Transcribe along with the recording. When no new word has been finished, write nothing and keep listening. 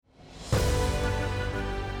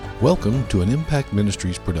Welcome to an Impact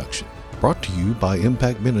Ministries production, brought to you by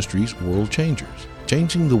Impact Ministries World Changers,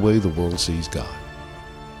 changing the way the world sees God.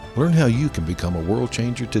 Learn how you can become a world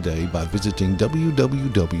changer today by visiting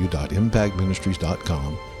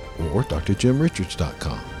www.impactministries.com or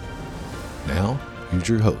drjimrichards.com. Now, here's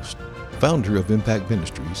your host, founder of Impact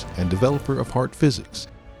Ministries and developer of Heart Physics,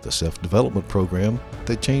 the self-development program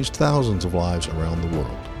that changed thousands of lives around the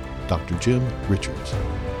world, Dr. Jim Richards.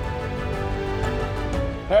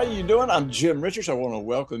 How you doing? I'm Jim Richards. I want to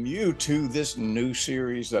welcome you to this new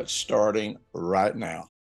series that's starting right now.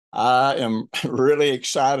 I am really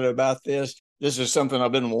excited about this. This is something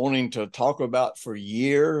I've been wanting to talk about for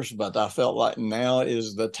years, but I felt like now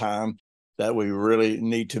is the time that we really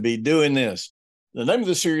need to be doing this. The name of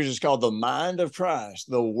the series is called The Mind of Christ,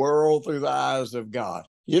 the World Through the Eyes of God.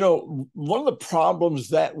 You know, one of the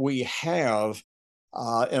problems that we have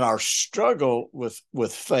in our struggle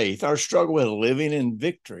with faith, our struggle with living in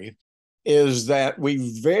victory, is that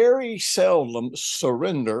we very seldom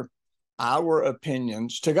surrender our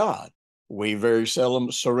opinions to God. We very seldom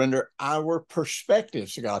surrender our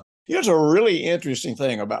perspectives to God. Here's a really interesting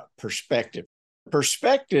thing about perspective.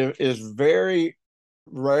 Perspective is very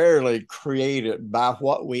rarely created by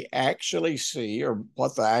what we actually see or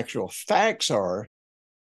what the actual facts are.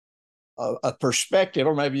 A perspective,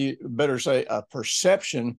 or maybe you better say a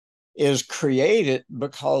perception, is created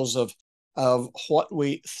because of what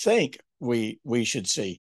we think we should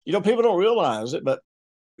see. You know, people don't realize it, but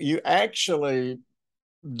you actually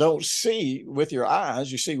don't see with your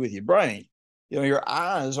eyes, you see with your brain. You know, your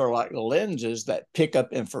eyes are like lenses that pick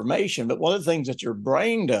up information, but one of the things that your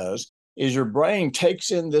brain does is your brain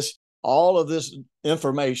takes in all of this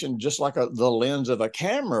information, just like the lens of a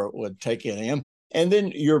camera would take it in. And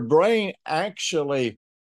then your brain actually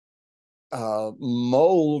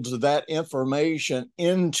molds that information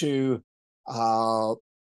into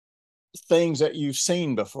things that you've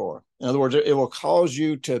seen before. In other words, it will cause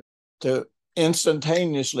you to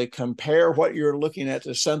instantaneously compare what you're looking at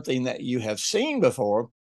to something that you have seen before.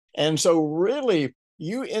 And so really,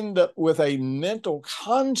 you end up with a mental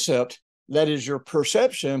concept that is your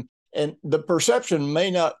perception, and the perception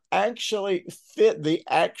may not actually fit the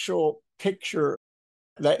actual picture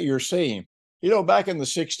that you're seeing. You know, back in the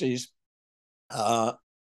 60s, I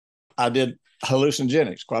did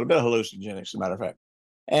hallucinogenics, quite a bit of hallucinogenics, as a matter of fact.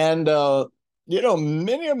 And, you know,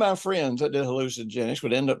 many of my friends that did hallucinogenics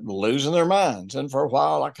would end up losing their minds. And for a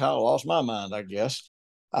while, I kind of lost my mind, I guess.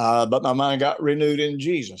 But my mind got renewed in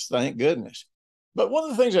Jesus, thank goodness. But one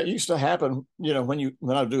of the things that used to happen, you know, when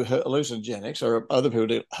I do hallucinogenics or other people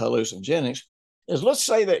do hallucinogenics, is let's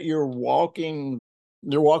say that you're walking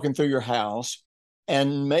through your house,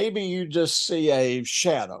 and maybe you just see a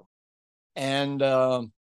shadow, and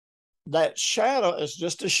that shadow is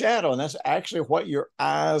just a shadow, and that's actually what your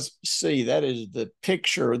eyes see. That is the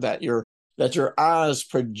picture that your eyes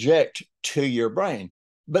project to your brain.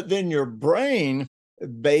 But then your brain,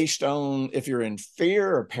 based on if you're in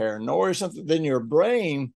fear or paranoia or something, then your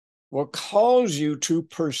brain will cause you to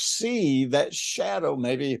perceive that shadow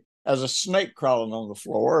maybe as a snake crawling on the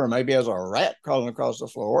floor, or maybe as a rat crawling across the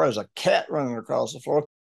floor, as a cat running across the floor,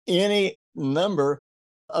 any number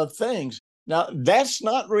of things. Now, that's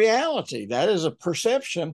not reality. That is a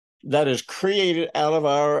perception that is created out of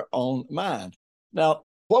our own mind. Now,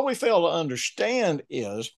 what we fail to understand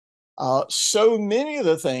is so many of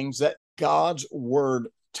the things that God's word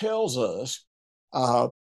tells us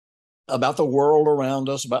about the world around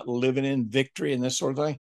us, about living in victory and this sort of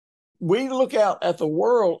thing. We look out at the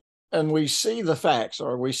world and we see the facts,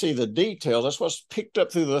 or we see the details. That's what's picked up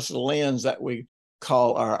through this lens that we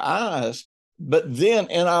call our eyes. But then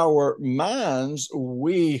in our minds,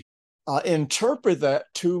 we interpret that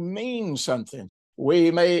to mean something.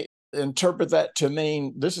 We may interpret that to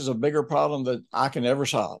mean this is a bigger problem than I can ever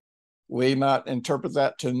solve. We might interpret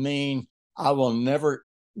that to mean I will never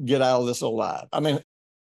get out of this alive. I mean,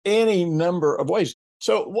 any number of ways.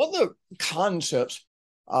 So one of the concepts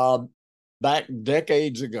back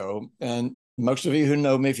decades ago, and most of you who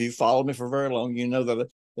know me, if you followed me for very long, you know that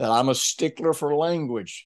I'm a stickler for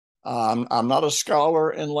language. I'm not a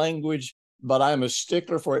scholar in language, but I'm a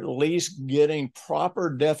stickler for at least getting proper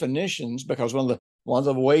definitions, because one of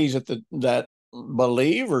the ways that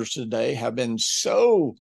believers today have been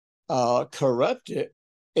so corrupted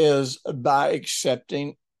is by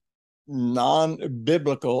accepting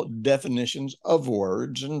non-biblical definitions of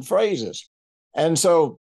words and phrases. And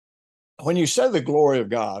so when you say the glory of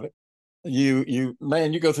God, you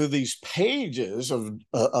go through these pages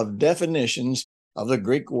of definitions of the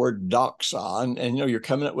Greek word doxa, and you know, you're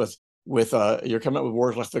coming up with words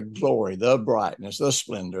like the glory, the brightness, the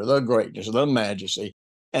splendor, the greatness, the majesty.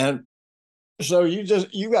 And so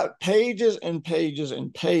you got pages and pages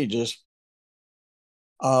and pages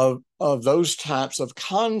of those types of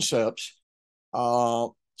concepts,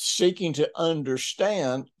 seeking to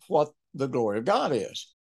understand what the glory of God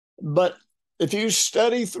is. But if you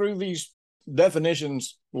study through these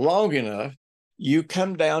definitions long enough, you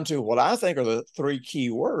come down to what I think are the three key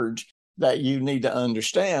words that you need to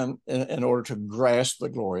understand in order to grasp the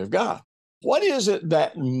glory of God. What is it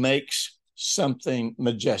that makes something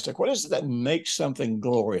majestic? What is it that makes something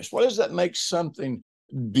glorious? What is it that makes something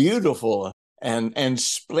beautiful and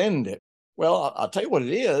splendid? Well, I'll tell you what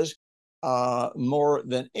it is. More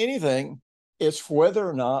than anything, it's whether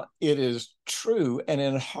or not it is true and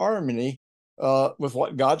in harmony with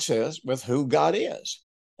what God says, with who God is.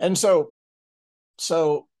 And so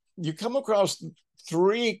you come across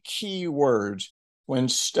three key words when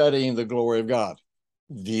studying the glory of God: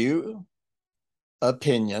 view,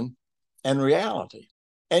 opinion, and reality.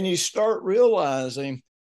 And you start realizing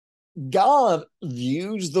God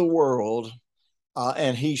views the world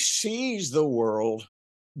and he sees the world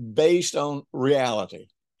based on reality.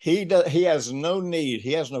 He has no need.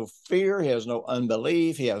 He has no fear. He has no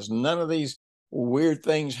unbelief. He has none of these weird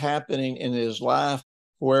things happening in his life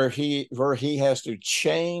where he has to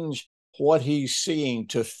change what he's seeing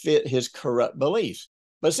to fit his corrupt beliefs.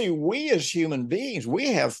 But see, we as human beings, we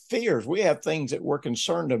have fears. We have things that we're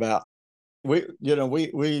concerned about. We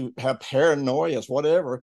have paranoias,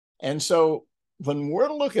 whatever. And so when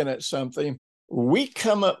we're looking at something, we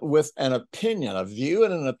come up with an opinion, a view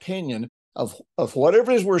and an opinion of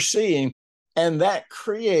whatever it is we're seeing, and that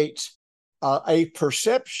creates a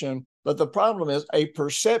perception. But the problem is, a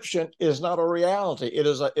perception is not a reality. It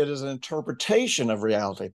is an interpretation of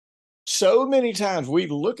reality. So many times we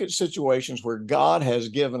look at situations where God has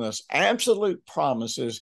given us absolute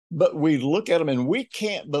promises, but we look at them and we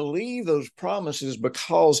can't believe those promises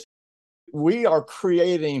because we are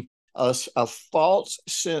creating a false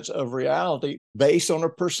sense of reality based on a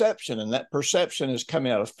perception. And that perception is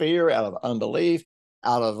coming out of fear, out of unbelief,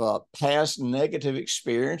 out of past negative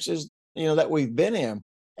experiences, that we've been in.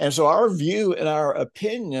 And so our view and our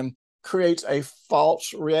opinion creates a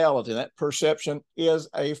false reality. That perception is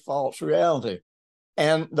a false reality.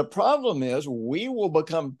 And the problem is we will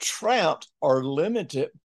become trapped or limited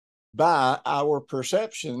by our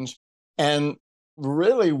perceptions. And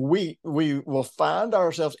really, we will find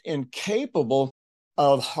ourselves incapable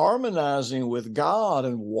of harmonizing with God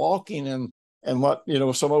and walking in what,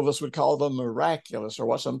 some of us would call the miraculous, or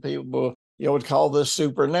what some people, would call the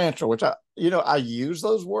supernatural, which I use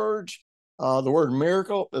those words. The word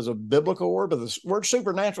miracle is a biblical word, but the word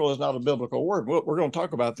supernatural is not a biblical word. We're going to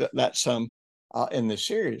talk about that some in this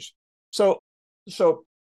series. So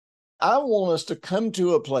I want us to come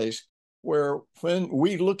to a place where when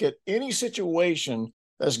we look at any situation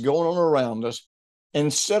that's going on around us,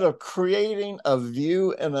 instead of creating a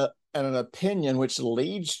view and an opinion which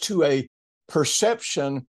leads to a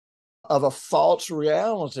perception of a false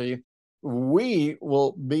reality, we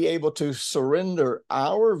will be able to surrender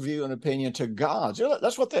our view and opinion to God's.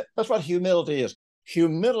 That's what humility is.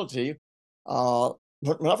 Humility.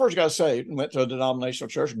 When I first got saved, went to a denominational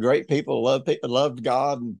church, great people, loved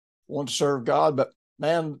God and wanted to serve God, but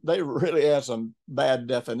man, they really had some bad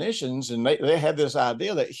definitions, and they had this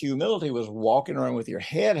idea that humility was walking around with your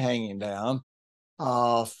head hanging down,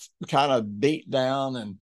 kind of beat down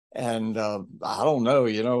and I don't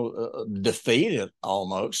know, defeated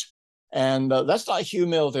almost. And that's not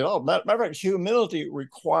humility at all. Matter of fact, humility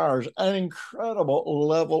requires an incredible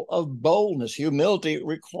level of boldness. Humility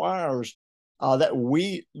requires that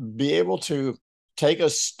we be able to take a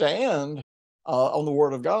stand on the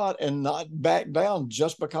Word of God and not back down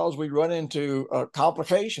just because we run into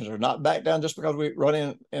complications, or not back down just because we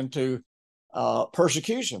run into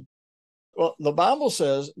persecution. Well, the Bible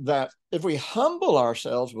says that if we humble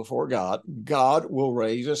ourselves before God, God will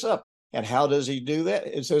raise us up. And how does he do that?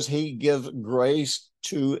 It says he gives grace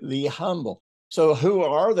to the humble. So who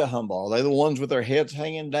are the humble? Are they the ones with their heads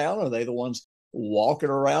hanging down? Are they the ones walking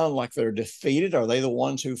around like they're defeated? Are they the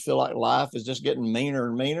ones who feel like life is just getting meaner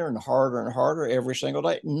and meaner and harder every single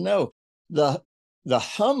day? No, the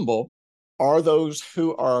humble are those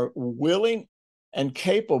who are willing and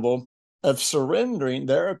capable of surrendering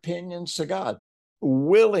their opinions to God,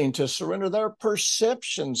 willing to surrender their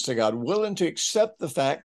perceptions to God, willing to accept the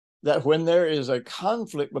fact that when there is a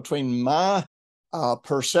conflict between my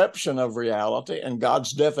perception of reality and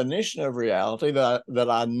God's definition of reality, that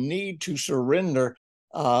I need to surrender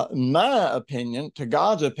my opinion to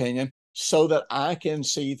God's opinion so that I can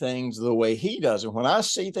see things the way he does. And when I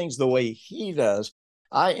see things the way he does,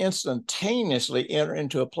 I instantaneously enter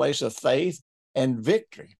into a place of faith and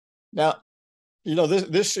victory. Now,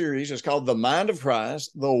 this series is called The Mind of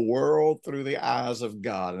Christ, the World Through the Eyes of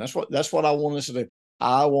God. And that's what I want us to do.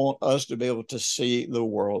 I want us to be able to see the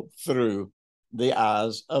world through the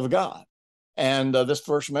eyes of God. And this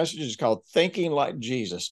first message is called Thinking Like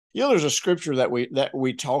Jesus. There's a scripture that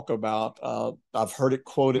we talk about. I've heard it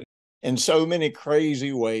quoted in so many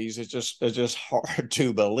crazy ways. It's just hard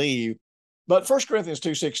to believe. But 1 Corinthians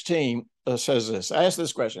 2:16 says this. Ask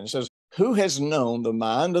this question. It says, "Who has known the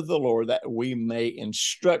mind of the Lord that we may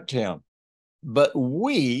instruct him? But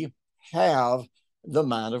we have the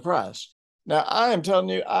mind of Christ." Now, I am telling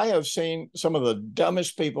you, I have seen some of the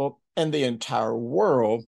dumbest people in the entire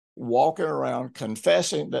world walking around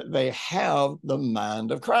confessing that they have the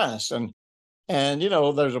mind of Christ. And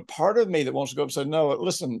there's a part of me that wants to go up and say, no,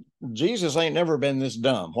 listen, Jesus ain't never been this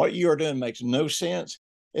dumb. What you are doing makes no sense.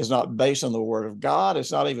 It's not based on the word of God.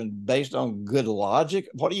 It's not even based on good logic.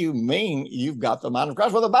 What do you mean you've got the mind of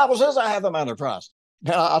Christ? Well, the Bible says I have the mind of Christ.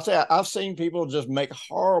 Now, I'll tell you, I've seen people just make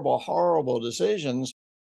horrible, horrible decisions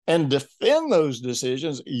and defend those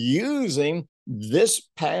decisions using this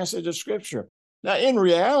passage of Scripture. Now, in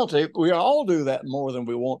reality, we all do that more than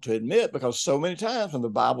we want to admit, because so many times when the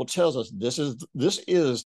Bible tells us this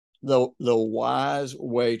is the wise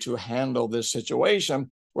way to handle this situation,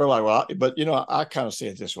 we're like, well, but I kind of see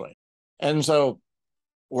it this way. And so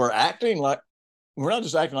we're not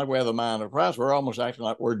just acting like we have the mind of Christ, we're almost acting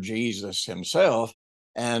like we're Jesus himself.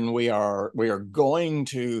 And we are going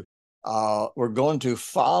to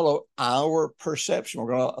follow our perception.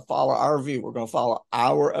 We're going to follow our view. We're going to follow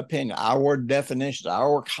our opinion, our definitions,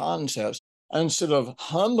 our concepts, instead of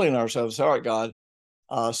humbling ourselves. All right, God,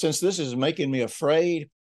 since this is making me afraid,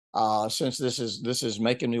 since this is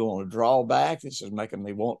making me want to draw back, this is making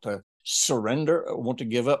me want to surrender, want to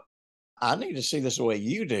give up, I need to see this the way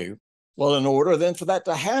you do. Well, in order then for that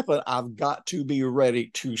to happen, I've got to be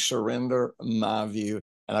ready to surrender my view,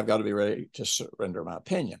 and I've got to be ready to surrender my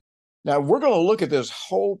opinion. Now, we're going to look at this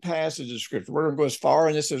whole passage of Scripture. We're going to go as far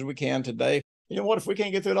in this as we can today. You know what? If we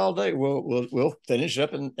can't get through it all day, we'll finish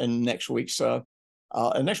up in next week's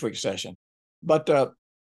session. But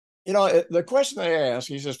the question they ask,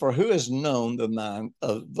 he says, "For who has known the mind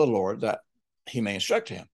of the Lord that he may instruct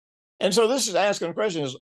him?" And so this is asking a question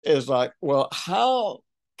is like, well, how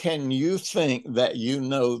can you think that you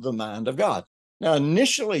know the mind of God? Now,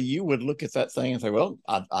 initially, you would look at that thing and say, well,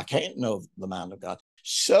 I can't know the mind of God.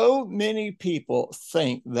 So many people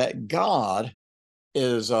think that God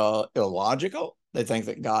is illogical. They think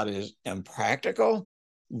that God is impractical.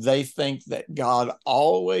 They think that God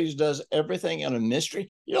always does everything in a mystery.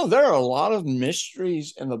 There are a lot of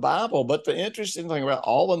mysteries in the Bible, but the interesting thing about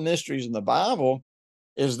all the mysteries in the Bible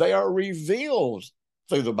is they are revealed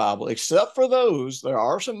through the Bible. Except for those, there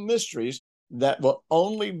are some mysteries that will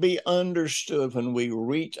only be understood when we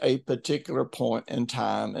reach a particular point in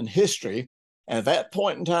time in history. And at that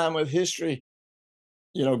point in time with history,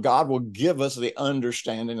 God will give us the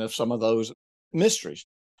understanding of some of those mysteries.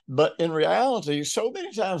 But in reality, so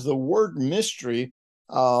many times the word mystery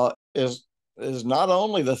is not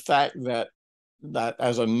only the fact that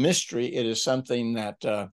as a mystery, it is something that's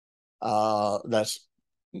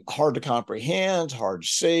hard to comprehend, hard to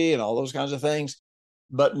see, and all those kinds of things.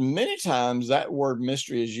 But many times that word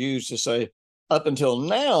mystery is used to say, up until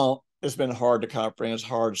now, it's been hard to comprehend, it's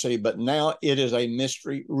hard to see, but now it is a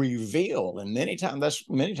mystery revealed. And many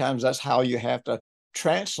times that's how you have to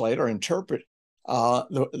translate or interpret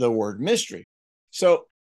the word mystery. So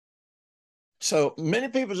many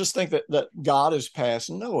people just think that God is past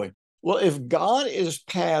knowing. Well, if God is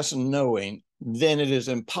past knowing, then it is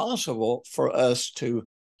impossible for us to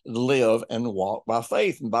live and walk by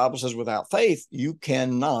faith. And the Bible says without faith, you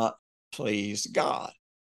cannot please God.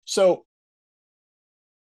 So,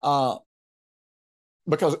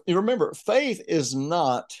 because you remember, faith is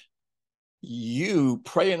not you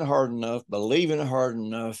praying hard enough, believing hard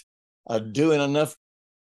enough, doing enough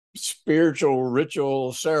spiritual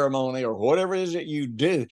ritual ceremony or whatever it is that you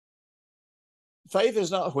do. Faith is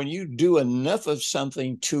not when you do enough of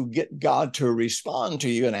something to get God to respond to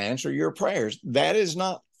you and answer your prayers. That is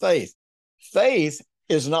not faith. Faith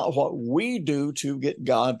is not what we do to get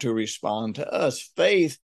God to respond to us.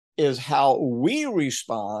 Faith is how we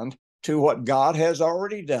respond to what God has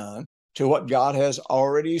already done, to what God has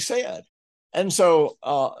already said. And so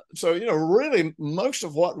really most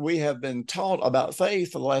of what we have been taught about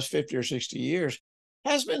faith for the last 50 or 60 years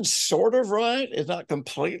has been sort of right. It's not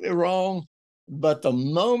completely wrong. But the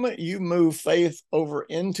moment you move faith over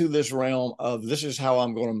into this realm of this is how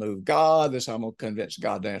I'm going to move God, this is how I'm going to convince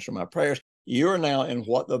God to answer my prayers, you're now in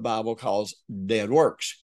what the Bible calls dead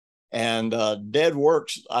works. And dead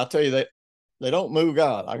works, I'll tell you that They don't move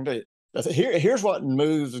God. I can tell you. Here's what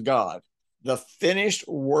moves God: the finished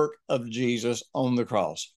work of Jesus on the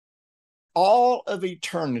cross. All of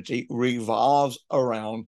eternity revolves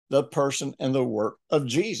around the person and the work of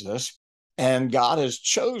Jesus, and God has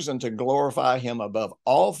chosen to glorify him above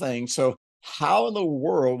all things. So how in the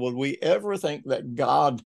world would we ever think that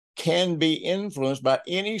God can be influenced by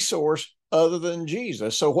any source other than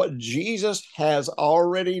Jesus? So what Jesus has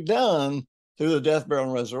already done through the death, burial,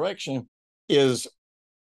 and resurrection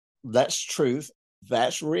that's truth,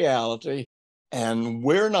 that's reality. And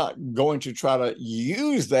we're not going to try to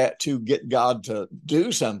use that to get God to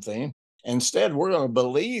do something. Instead, we're going to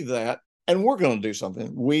believe that, and we're going to do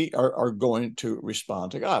something. We are going to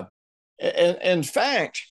respond to God. And in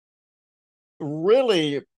fact,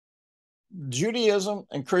 really, Judaism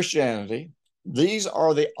and Christianity, these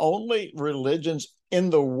are the only religions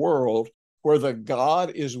in the world where the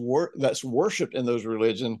God that's worshipped in those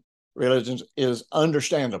religions is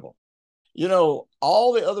understandable. You know,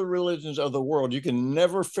 all the other religions of the world, you can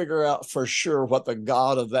never figure out for sure what the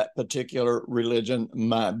God of that particular religion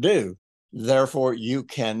might do. Therefore, you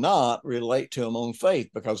cannot relate to him on faith,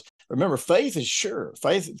 because remember, faith is sure.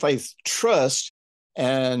 Faith trusts,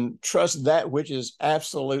 and trust that which is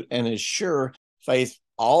absolute and is sure. Faith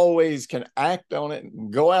always can act on it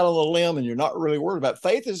and go out on the limb, and you're not really worried about it.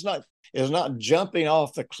 Faith is not jumping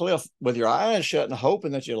off the cliff with your eyes shut and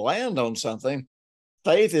hoping that you land on something.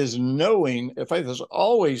 Faith is knowing. Faith is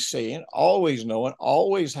always seeing, always knowing,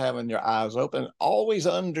 always having your eyes open, always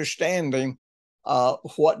understanding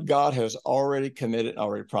what God has already committed,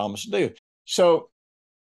 already promised to do. So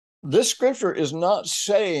this scripture is not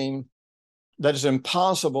saying that it's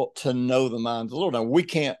impossible to know the mind of the Lord. Now, we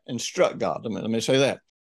can't instruct God. Let me say that.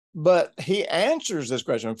 But he answers this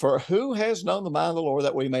question: for who has known the mind of the Lord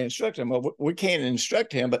that we may instruct him? Well, we can't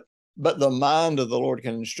instruct him, but the mind of the Lord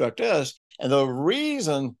can instruct us. And the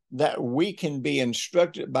reason that we can be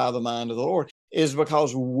instructed by the mind of the Lord is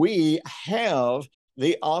because we have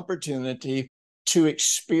the opportunity to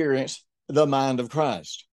experience the mind of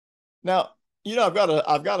Christ. Now, you know,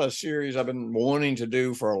 I've got a series I've been wanting to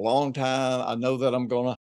do for a long time. I know that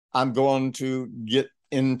I'm going to get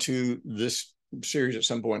into this series at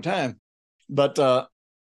some point in time, but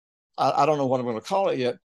I don't know what I'm going to call it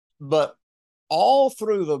yet. But all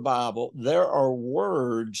through the Bible, there are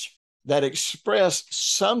words that express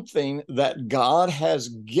something that God has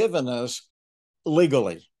given us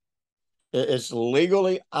legally. It's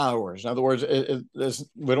legally ours. In other words,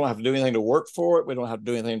 we don't have to do anything to work for it. We don't have to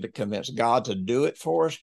do anything to convince God to do it for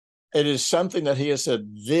us. It is something that he has said,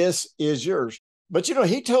 this is yours. But, you know,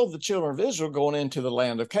 he told the children of Israel going into the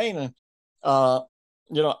land of Canaan, I'm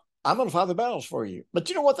going to fight the battles for you. But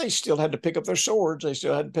you know what? They still had to pick up their swords. They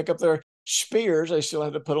still had to pick up their spears. They still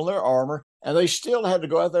had to put on their armor, and they still had to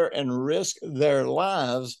go out there and risk their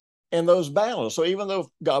lives in those battles. So even though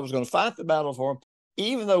God was going to fight the battle for them,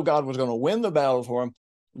 even though God was going to win the battle for them,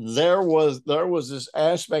 there was this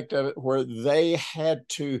aspect of it where they had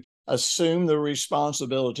to assume the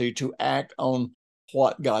responsibility to act on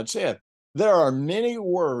what God said. There are many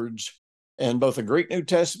words in both the Greek New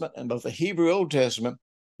Testament and both the Hebrew Old Testament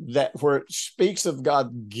that where it speaks of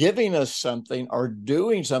God giving us something or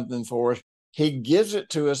doing something for us, he gives it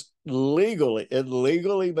to us legally. It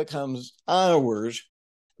legally becomes ours,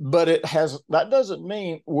 but that doesn't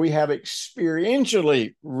mean we have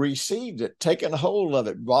experientially received it, taken hold of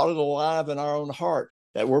it, brought it alive in our own heart,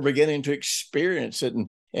 that we're beginning to experience it and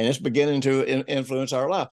it's beginning to influence our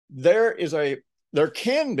life. There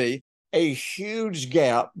can be a huge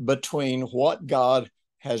gap between what God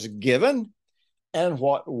has given and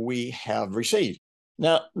what we have received.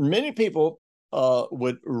 Now, many people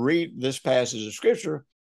would read this passage of scripture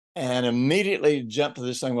and immediately jump to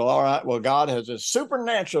this thing, well, all right, well, God has just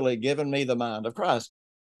supernaturally given me the mind of Christ.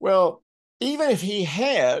 Well, even if he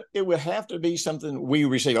had, it would have to be something we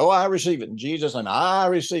receive. Oh, I receive it in Jesus' name. I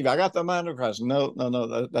got the mind of Christ. No,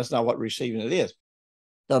 that's not what receiving it is.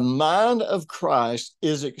 The mind of Christ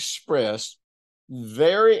is expressed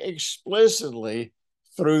very explicitly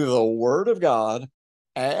through the Word of God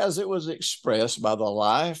as it was expressed by the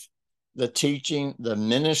life, the teaching, the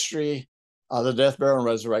ministry, the death, burial, and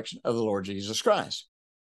resurrection of the Lord Jesus Christ.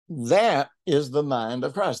 That is the mind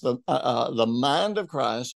of Christ. The mind of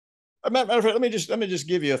Christ. Matter of fact, let me just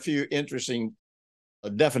give you a few interesting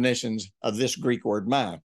definitions of this Greek word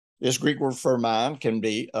mind. This Greek word for mind can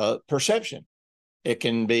be perception. It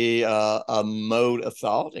can be a mode of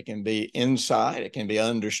thought. It can be insight. It can be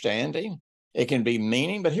understanding. It can be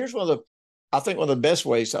meaning. But here's one of the best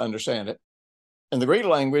ways to understand it. In the Greek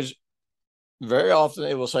language, very often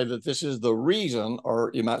it will say that this is the reason,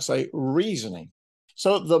 or you might say reasoning.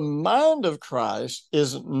 So the mind of Christ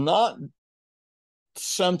is not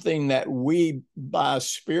something that we, by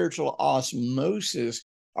spiritual osmosis,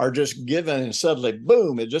 are just given and suddenly,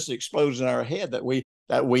 boom, it just explodes in our head that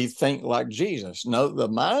we think like Jesus. No, the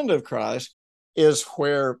mind of Christ is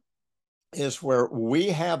where we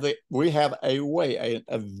have a way,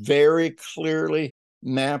 a very clearly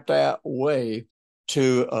mapped out way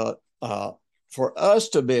to for us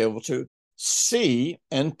to be able to see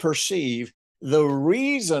and perceive the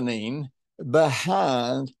reasoning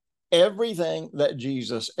behind everything that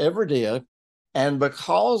Jesus ever did. And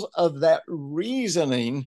because of that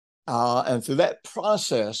reasoning, and through that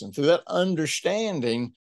process and through that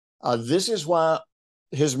understanding, this is why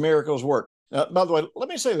his miracles work. Now, by the way, let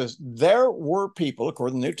me say this. There were people,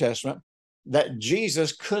 according to the New Testament, that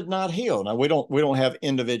Jesus could not heal. Now, we don't have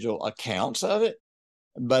individual accounts of it,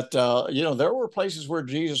 but there were places where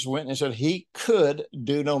Jesus went and said he could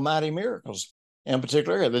do no mighty miracles in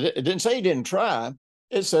particular. It didn't say he didn't try.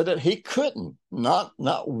 It said that he couldn't, not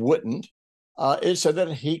wouldn't. It said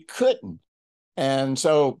that he couldn't. And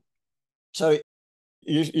so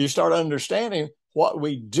you start understanding what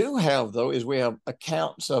we do have, though, is we have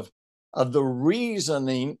accounts of the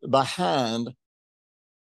reasoning behind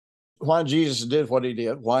why Jesus did what he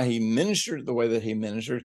did, why he ministered the way that he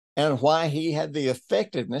ministered, and why he had the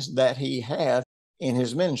effectiveness that he had in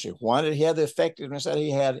his ministry. Why did he have the effectiveness that he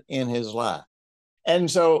had in his life?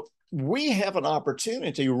 And so we have an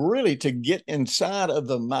opportunity really to get inside of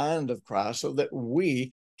the mind of Christ so that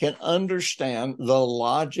we can understand the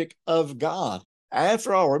logic of God.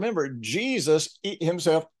 After all, remember, Jesus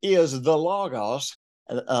himself is the Logos.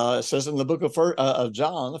 It says in the book of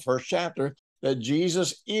John, the first chapter, that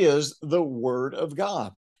Jesus is the Word of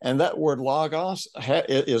God. And that word Logos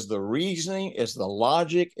is the reasoning, it's the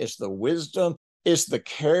logic, it's the wisdom, it's the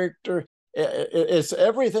character, it's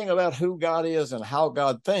everything about who God is and how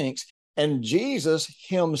God thinks. And Jesus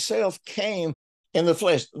himself came in the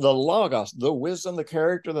flesh. The Logos, the wisdom, the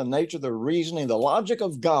character, the nature, the reasoning, the logic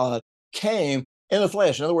of God came in the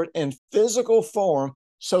flesh. In other words, in physical form,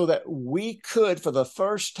 so that we could, for the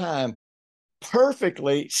first time,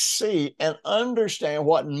 perfectly see and understand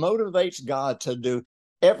what motivates God to do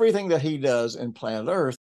everything that he does in planet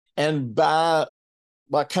Earth. And by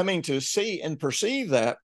coming to see and perceive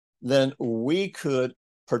that, then we could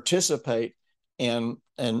participate in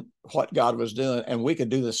what God was doing. And we could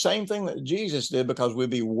do the same thing that Jesus did because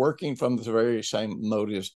we'd be working from the very same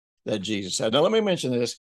motives that Jesus had. Now, let me mention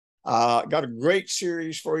this. Got a great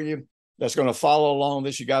series for you that's going to follow along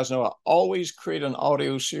this. You guys know I always create an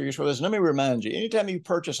audio series for this. And let me remind you, anytime you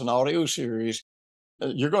purchase an audio series,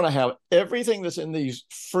 you're going to have everything that's in these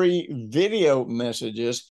free video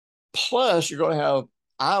messages, plus you're going to have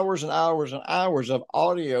hours and hours and hours of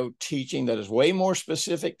audio teaching that is way more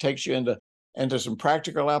specific, takes you into some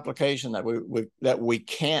practical application that we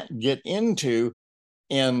can't get into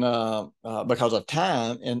because of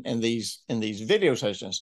time in these video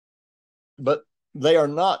sessions. But they are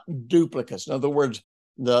not duplicates. In other words,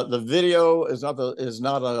 the video is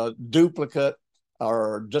not a duplicate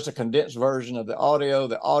or just a condensed version of the audio.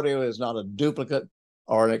 The audio is not a duplicate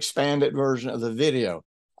or an expanded version of the video.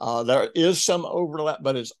 There is some overlap,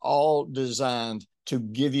 but it's all designed to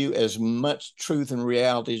give you as much truth and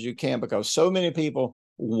reality as you can, because so many people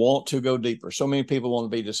want to go deeper. So many people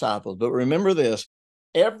want to be disciples. But remember this,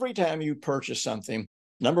 every time you purchase something,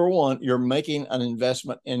 number one, you're making an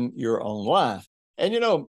investment in your own life. And,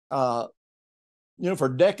 for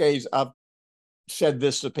decades, I've said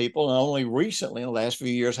this to people, and only recently in the last few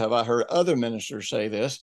years have I heard other ministers say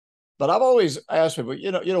this. But I've always asked people,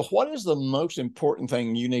 what is the most important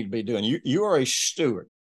thing you need to be doing? You are a steward.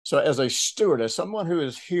 So as a steward, as someone who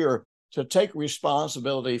is here to take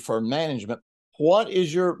responsibility for management, what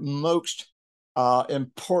is your most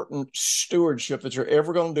important stewardship that you're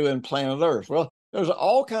ever going to do in planet Earth? Well, there's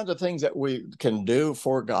all kinds of things that we can do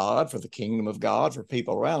for God, for the kingdom of God, for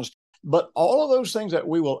people around us. But all of those things that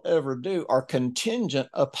we will ever do are contingent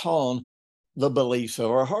upon the beliefs of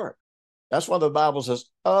our heart. That's why the Bible says,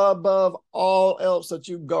 above all else that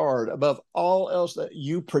you guard, above all else that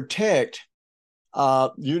you protect,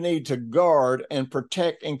 you need to guard and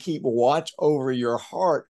protect and keep watch over your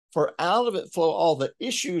heart, for out of it flow all the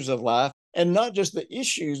issues of life. And not just the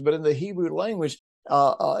issues, but in the Hebrew language,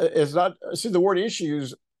 the word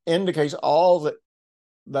issues indicates all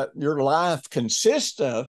that your life consists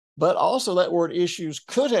of, but also that word issues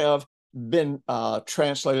could have been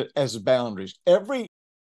translated as boundaries. Every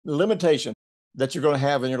limitation that you're going to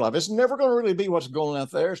have in your life, it's never going to really be what's going on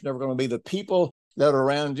out there. It's never going to be the people that are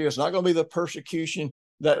around you. It's not going to be the persecution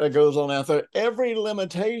that goes on out there. Every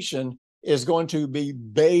limitation is going to be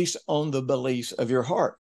based on the beliefs of your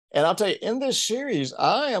heart. And I'll tell you, in this series,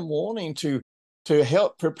 I am wanting to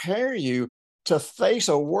help prepare you to face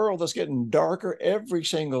a world that's getting darker every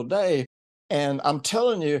single day. And I'm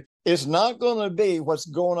telling you, it's not going to be what's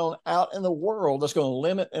going on out in the world that's going to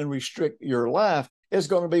limit and restrict your life. It's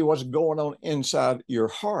going to be what's going on inside your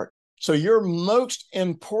heart. So your most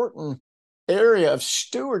important area of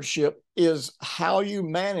stewardship is how you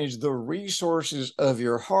manage the resources of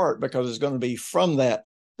your heart, because it's going to be from that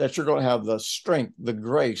you're going to have the strength, the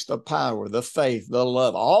grace, the power, the faith, the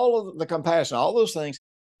love, all of the compassion, all those things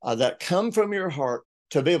that come from your heart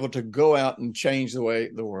to be able to go out and change the way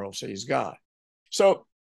the world sees God. So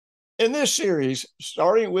in this series,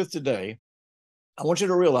 starting with today, I want you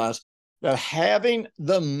to realize that having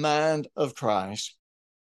the mind of Christ,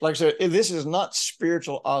 like I said, this is not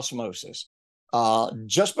spiritual osmosis.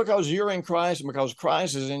 Just because you're in Christ and because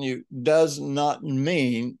Christ is in you does not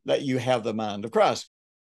mean that you have the mind of Christ.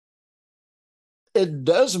 It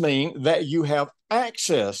does mean that you have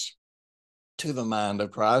access to the mind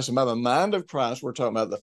of Christ. And by the mind of Christ, we're talking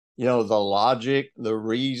about the logic, the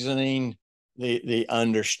reasoning, the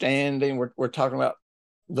understanding. We're talking about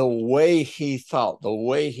the way he thought, the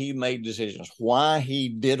way he made decisions, why he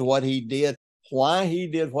did what he did,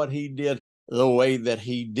 the way that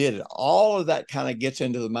he did it. All of that kind of gets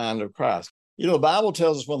into the mind of Christ. The Bible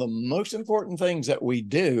tells us one of the most important things that we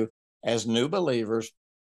do as new believers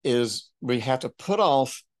is we have to put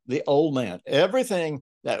off the old man. Everything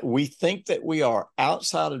that we think that we are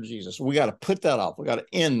outside of Jesus, we got to put that off. We got to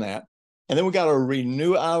end that. And then we got to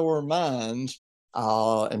renew our minds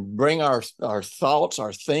and bring our thoughts,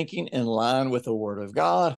 our thinking in line with the Word of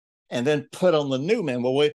God, and then put on the new man.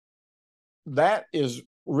 Well, that is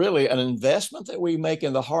really an investment that we make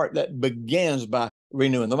in the heart that begins by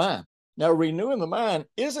renewing the mind. Now, renewing the mind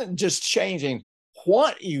isn't just changing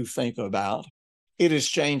what you think about, it is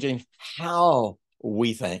changing how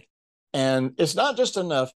we think. And it's not just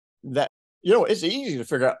enough that, it's easy to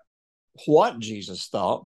figure out what Jesus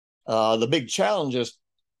thought. The big challenge is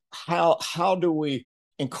how do we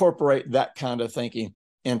incorporate that kind of thinking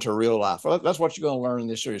into real life? Well, that's what you're going to learn in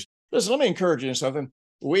this series. Listen, let me encourage you in something.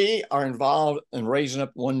 We are involved in raising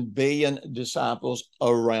up 1 billion disciples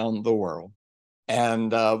around the world.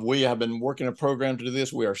 And we have been working a program to do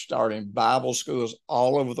this. We are starting Bible schools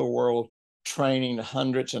all over the world, training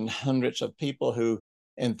hundreds and hundreds of people who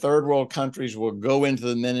in third world countries will go into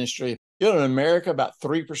the ministry. In America, about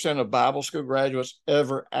 3% of Bible school graduates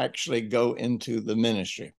ever actually go into the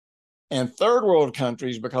ministry. And third world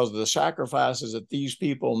countries, because of the sacrifices that these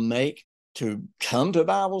people make to come to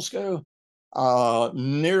Bible school,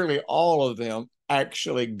 nearly all of them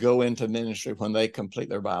actually go into ministry when they complete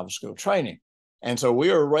their Bible school training. And so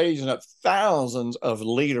we are raising up thousands of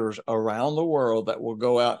leaders around the world that will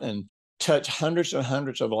go out and touch hundreds and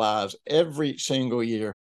hundreds of lives every single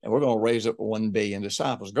year. And we're going to raise up 1 billion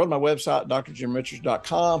disciples. Go to my website,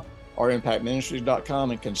 drjimrichards.com or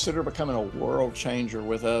impactministries.com, and consider becoming a world changer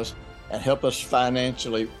with us and help us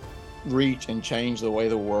financially reach and change the way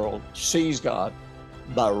the world sees God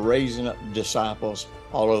by raising up disciples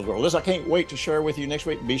all over the world. Listen, I can't wait to share with you next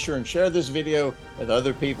week. Be sure and share this video with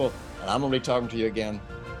other people, and I'm going to be talking to you again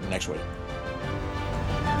next week.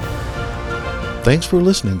 Thanks for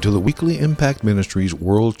listening to the weekly Impact Ministries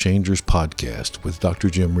World Changers podcast with Dr.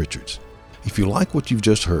 Jim Richards. If you like what you've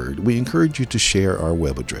just heard, we encourage you to share our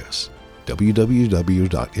web address,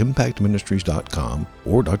 www.impactministries.com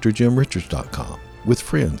or drjimrichards.com, with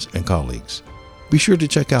friends and colleagues. Be sure to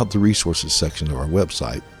check out the resources section of our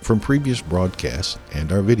website from previous broadcasts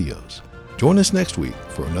and our videos. Join us next week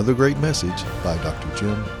for another great message by Dr.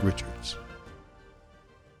 Jim Richards.